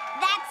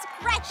 That's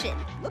Gretchen.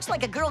 Looks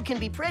like a girl can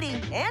be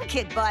pretty and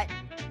kick butt.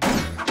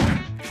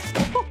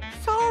 Oh,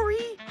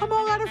 sorry. I'm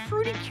all out of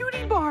fruity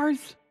cutie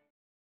bars.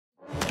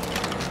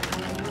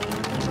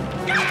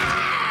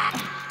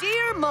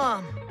 Dear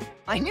Mom,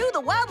 I knew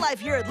the wildlife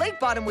here at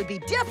Lakebottom would be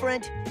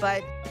different,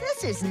 but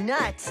this is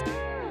nuts.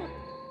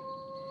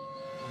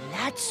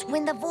 That's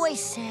when the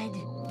voice said,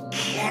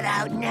 "Get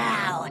out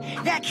now!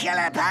 The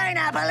killer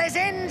pineapple is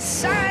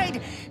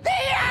inside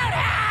the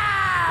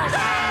outhouse!"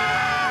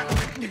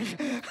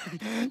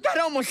 That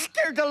almost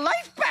scared the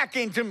life back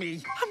into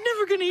me. I'm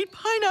never gonna eat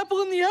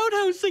pineapple in the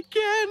outhouse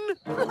again.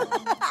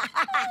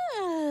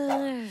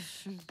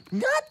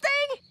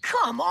 Nothing?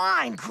 Come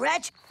on,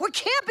 Gretch. We're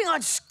camping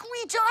on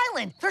Screech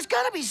Island. There's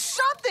gotta be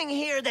something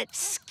here that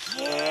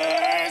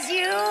scares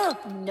you.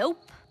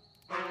 Nope.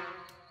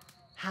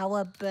 How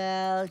about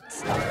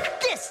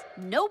this?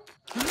 Nope.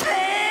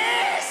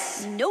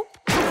 This? Nope.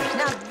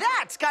 Now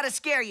that's gotta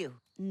scare you.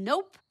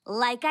 Nope.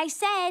 Like I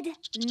said,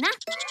 nah.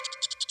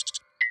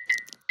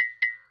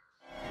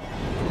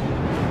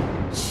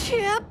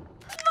 Chipmunk!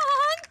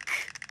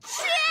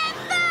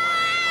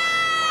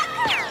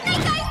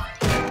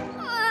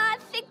 I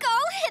think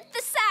I'll hit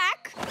the sack.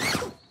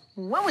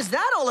 What was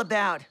that all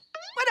about?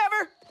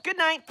 Whatever. Good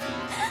night.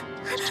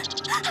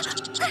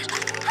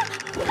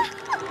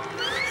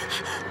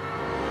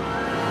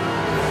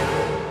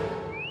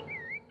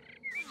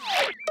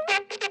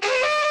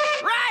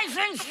 Rise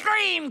and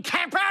scream,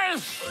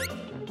 campers!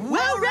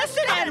 Well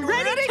rested and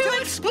ready to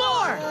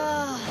explore.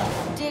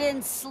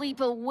 Didn't sleep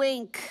a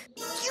wink.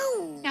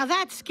 Now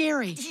that's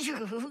scary.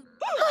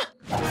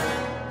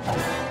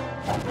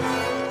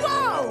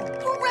 Whoa!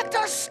 Who wrecked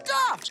our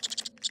stuff?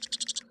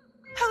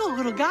 Hello,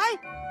 little guy.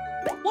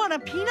 Want a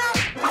peanut?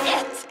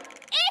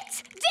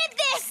 It did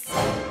this!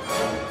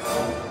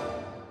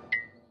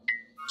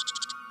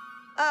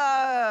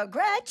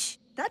 Gretch,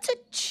 that's a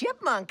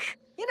chipmunk.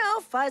 You know,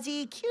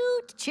 fuzzy,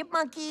 cute,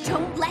 chipmunky.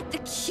 Don't let the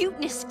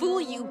cuteness fool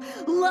you.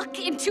 Look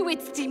into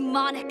its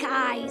demonic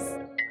eyes.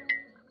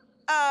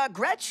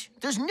 Gretch,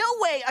 there's no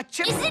way a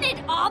chip... Isn't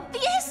it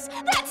obvious?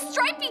 That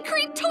stripy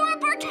creep tore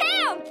up our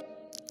camp!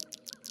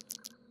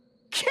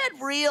 Get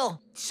real.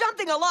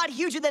 Something a lot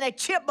huger than a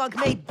chipmunk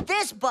made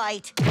this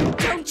bite.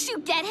 Don't you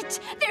get it?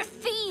 They're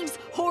thieves,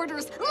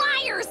 hoarders,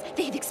 liars.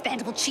 They have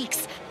expandable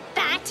cheeks.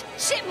 That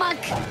chipmunk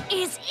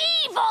is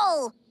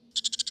evil!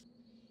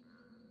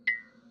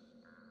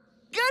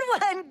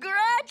 Good one,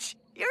 Gretch.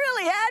 You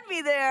really had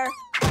me there.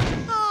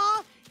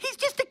 Aw, he's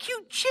just a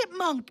cute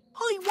chipmunk.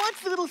 All he wants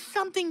is a little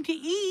something to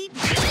eat.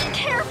 Be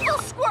careful,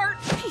 Squirt.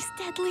 He's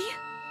deadly.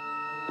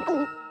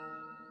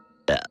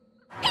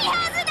 He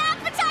has an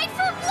appetite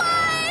for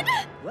blood!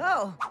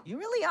 Whoa, you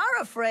really are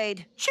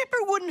afraid.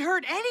 Chipper wouldn't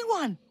hurt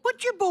anyone.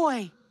 What's your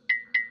boy?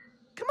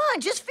 Come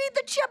on, just feed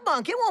the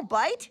chipmunk. It won't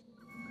bite.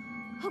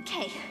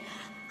 Okay,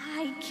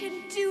 I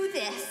can do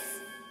this.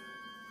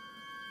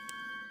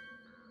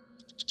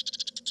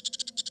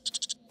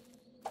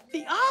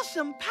 The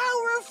awesome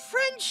power of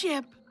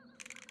friendship.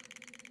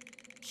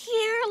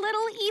 Here,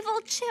 little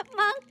evil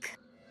chipmunk.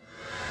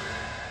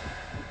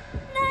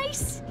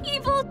 Nice,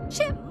 evil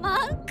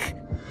chipmunk.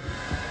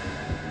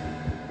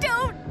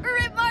 Don't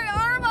rip my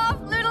arm off,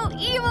 little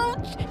evil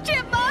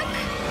chipmunk.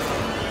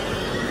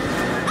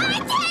 I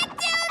can't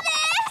do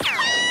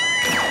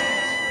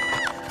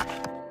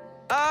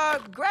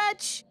this!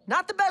 Gretch,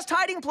 not the best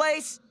hiding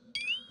place.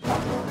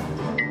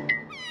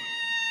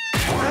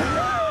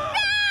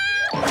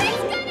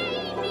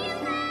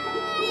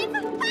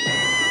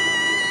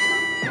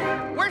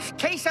 Worst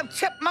case of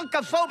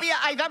chipmunkophobia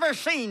I've ever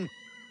seen.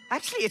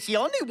 Actually, it's the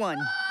only one.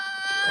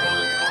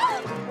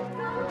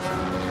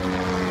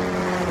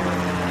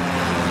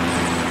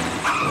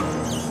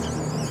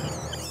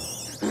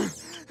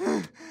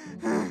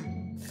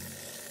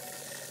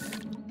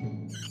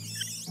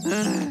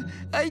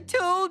 I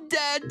told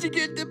Dad to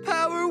get the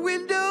power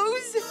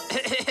windows.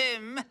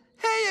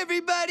 Hey,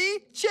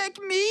 everybody, check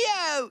me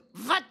out.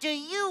 What do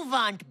you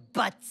want,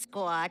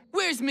 Buttsquat?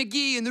 Where's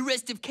McGee and the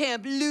rest of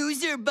Camp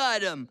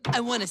Loser-Bottom? I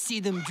want to see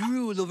them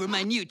drool over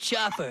my new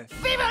chopper.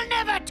 We will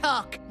never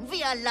talk.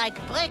 We are like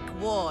brick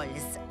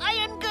walls,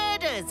 iron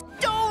girders,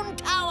 stone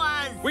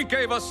towers. We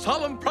gave a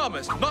solemn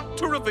promise not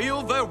to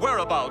reveal their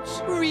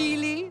whereabouts.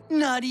 Really?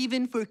 Not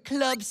even for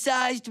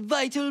club-sized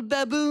Vital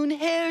Baboon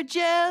hair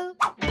gel?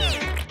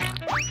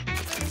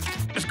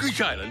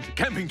 Squeaky Island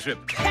camping trip.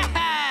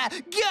 Ha-ha!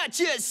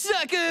 Gotcha,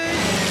 suckers!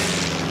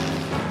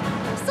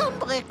 Some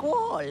brick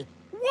wall.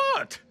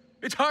 What?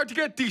 It's hard to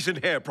get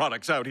decent hair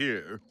products out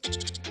here.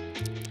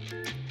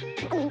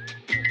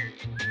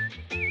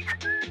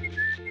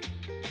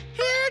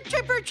 Here,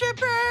 Chipper,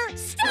 Chipper!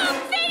 Stop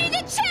feeding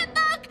the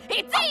chipmunk!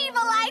 It's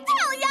evil, I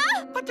tell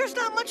ya! But there's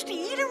not much to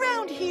eat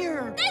around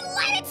here. Then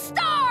let it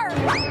starve!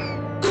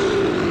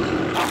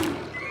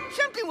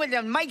 Something with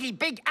a mighty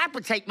big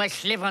appetite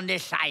must live on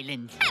this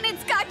island. And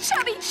it's got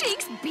chubby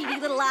cheeks, beady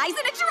little eyes,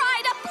 and a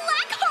dried up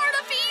black heart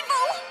of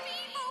evil!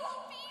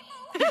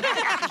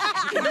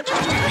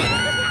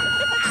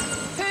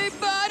 Hey,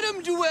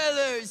 bottom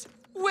dwellers!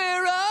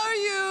 Where are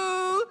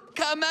you?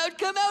 Come out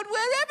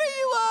wherever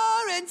you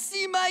are and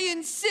see my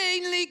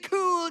insanely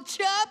cool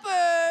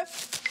chopper!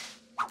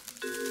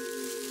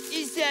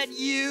 Is that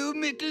you,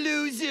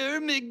 McLoser,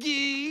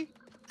 McGee?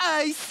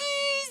 I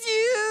sees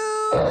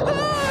you!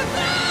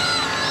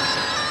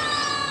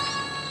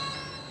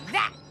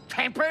 That,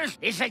 Pampers,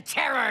 is a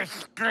terror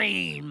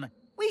scream.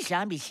 We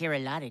zombies hear a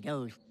lot of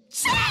those.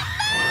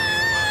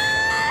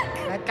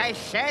 Like I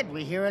said,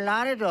 we hear a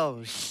lot of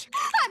those.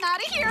 I'm out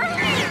of here!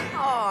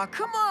 Oh,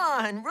 come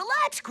on.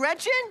 Relax,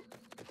 Gretchen.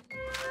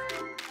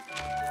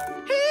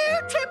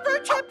 Here, Chipper,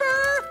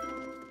 Chipper!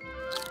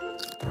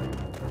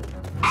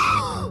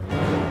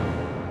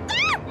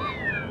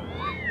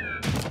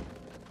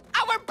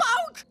 Our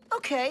boat!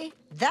 Okay,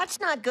 that's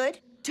not good.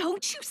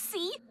 Don't you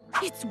see?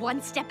 It's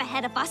one step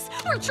ahead of us.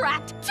 We're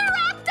trapped!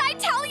 Trapped, I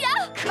tell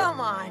ya! Come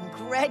on,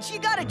 Gretch, you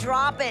gotta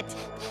drop it.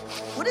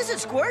 What is it,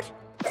 Squirt?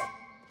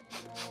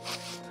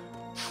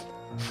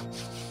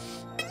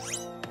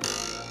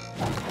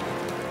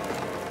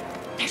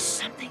 There's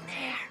something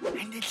there,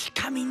 and it's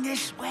coming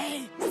this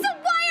way. So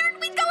why aren't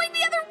we going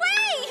the other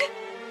way?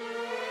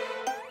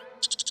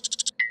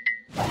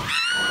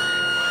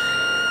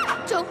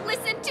 Don't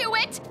listen to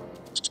it!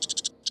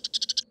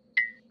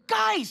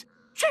 Guys,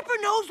 Chipper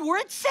knows where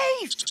it's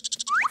safe.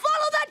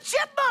 Follow that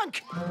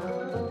chipmunk!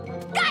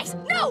 Guys,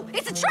 no!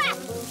 It's a trap!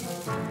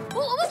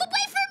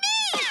 Wait for me!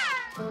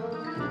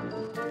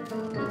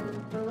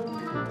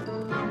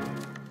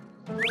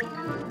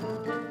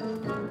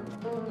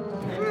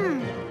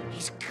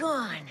 He's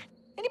gone.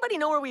 Anybody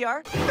know where we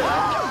are?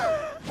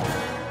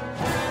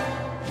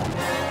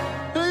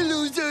 Hey,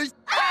 losers!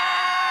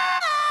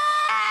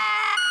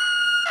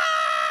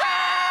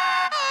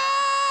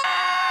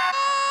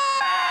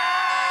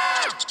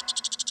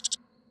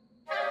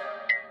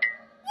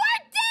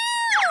 We're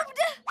doomed!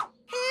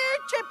 Here,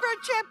 Chipper,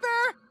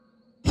 Chipper!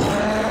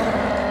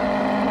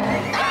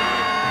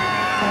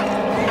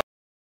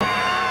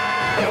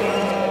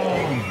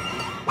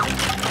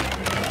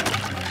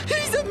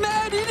 He's a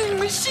man-eating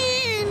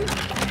machine!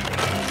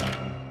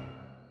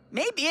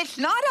 Maybe it's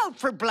not out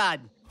for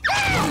blood.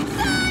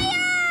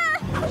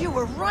 You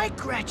were right,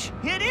 Gretch.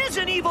 It is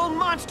an evil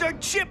monster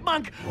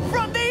chipmunk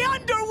from the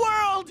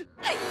underworld!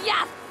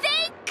 Ya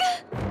think?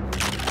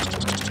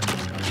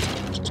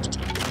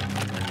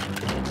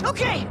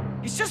 Okay,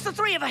 it's just the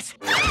three of us.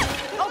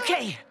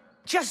 Okay,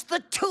 just the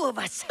two of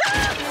us.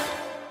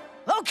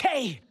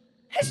 Okay,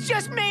 it's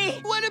just me.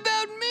 What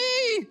about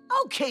me?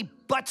 Okay,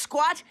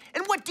 Buttsquat,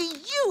 and what do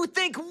you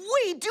think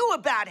we do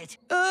about it?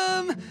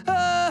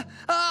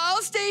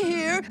 I'll stay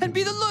here and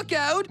be the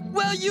lookout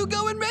while you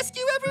go and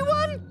rescue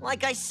everyone?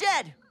 Like I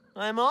said,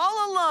 I'm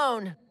all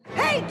alone.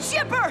 Hey,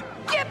 Chipper,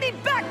 give me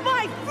back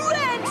my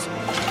friends!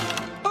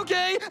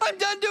 Okay, I'm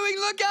done doing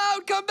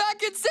lookout. Come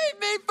back and save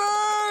me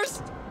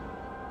first.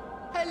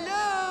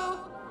 Hello?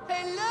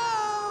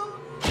 Hello?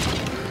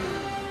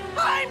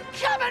 I'm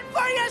coming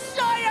for you,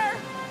 Sawyer!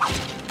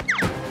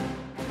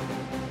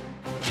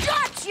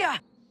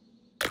 Gotcha!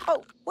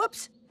 Oh,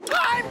 whoops.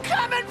 I'm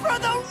coming for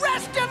the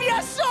rest of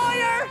you,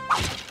 Sawyer!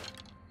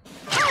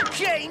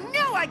 Okay,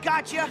 now I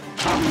got you.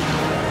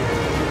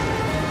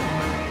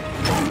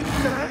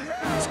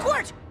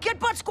 Squirt, get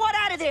Buttsquat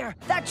out of there.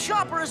 That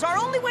chopper is our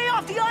only way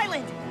off the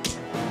island.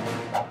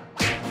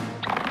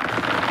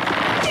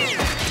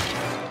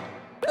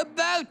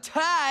 About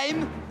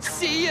time.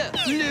 See ya,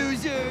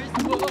 losers.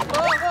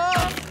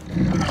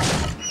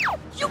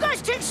 You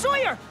guys take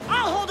Sawyer.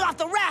 I'll hold off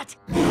the rat.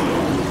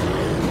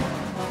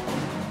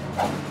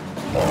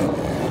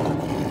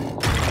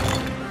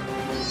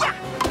 Yeah.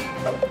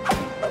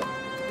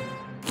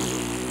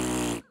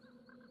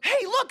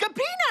 Hey, look, a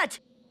peanut!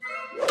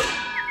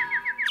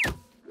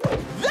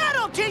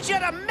 That'll teach you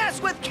to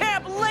mess with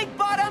Camp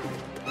Lakebottom!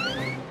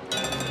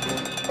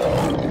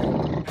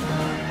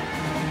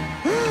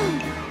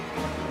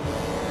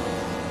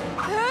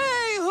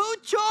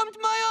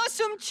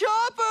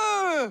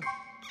 chopper!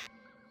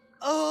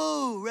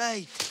 Oh,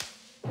 right.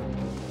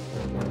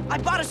 I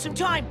bought us some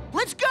time.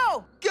 Let's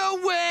go! Go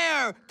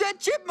where? That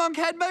chipmunk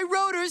had my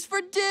rotors for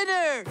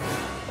dinner!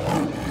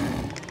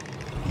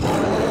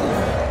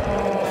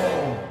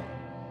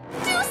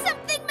 Do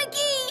something,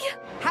 McGee!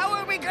 How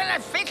are we gonna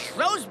fix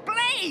those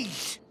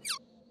blades?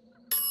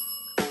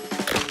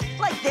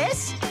 Like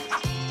this?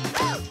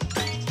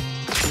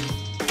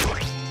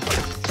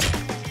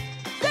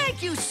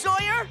 Thank you,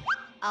 Sawyer.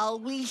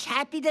 Always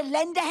happy to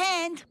lend a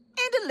hand.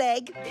 And a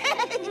leg.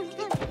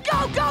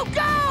 Go, go,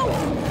 go!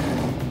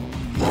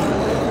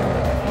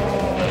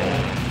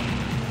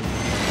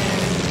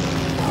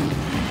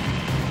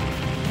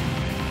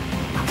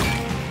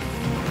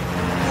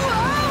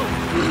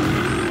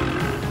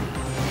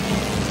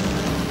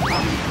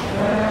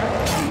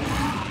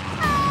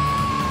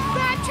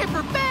 Bad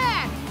chipper,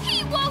 bad!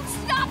 He won't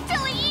stop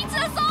till he eats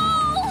us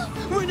all!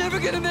 We're never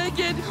gonna make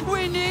it!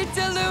 We need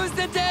to lose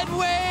the dead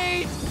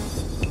weight!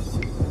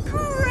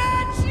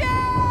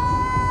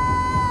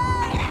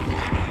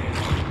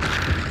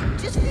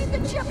 Just feed the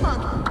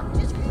chipmunk.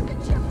 Just feed the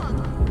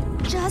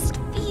chipmunk. Just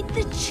feed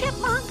the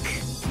chipmunk.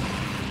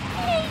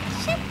 Hey,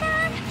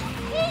 chipper.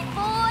 Hey,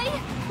 boy.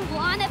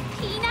 Want a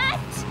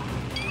peanut?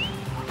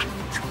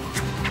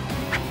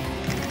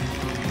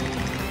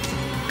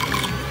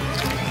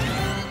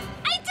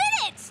 I did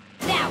it!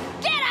 Now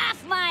get off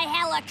my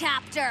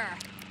helicopter!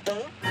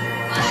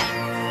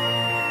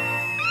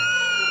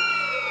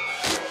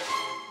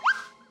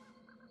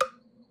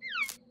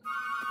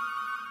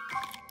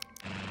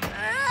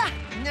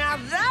 Now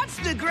that's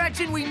the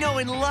Gretchen we know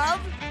and love.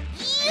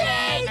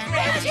 Yay,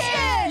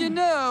 Gretchen! You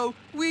know,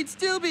 we'd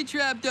still be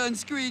trapped on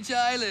Screech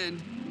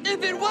Island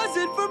if it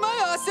wasn't for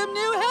my awesome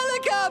new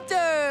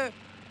helicopter!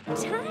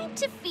 Time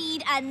to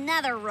feed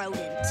another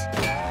rodent.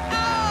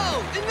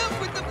 Ow!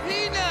 Enough with the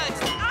peanuts!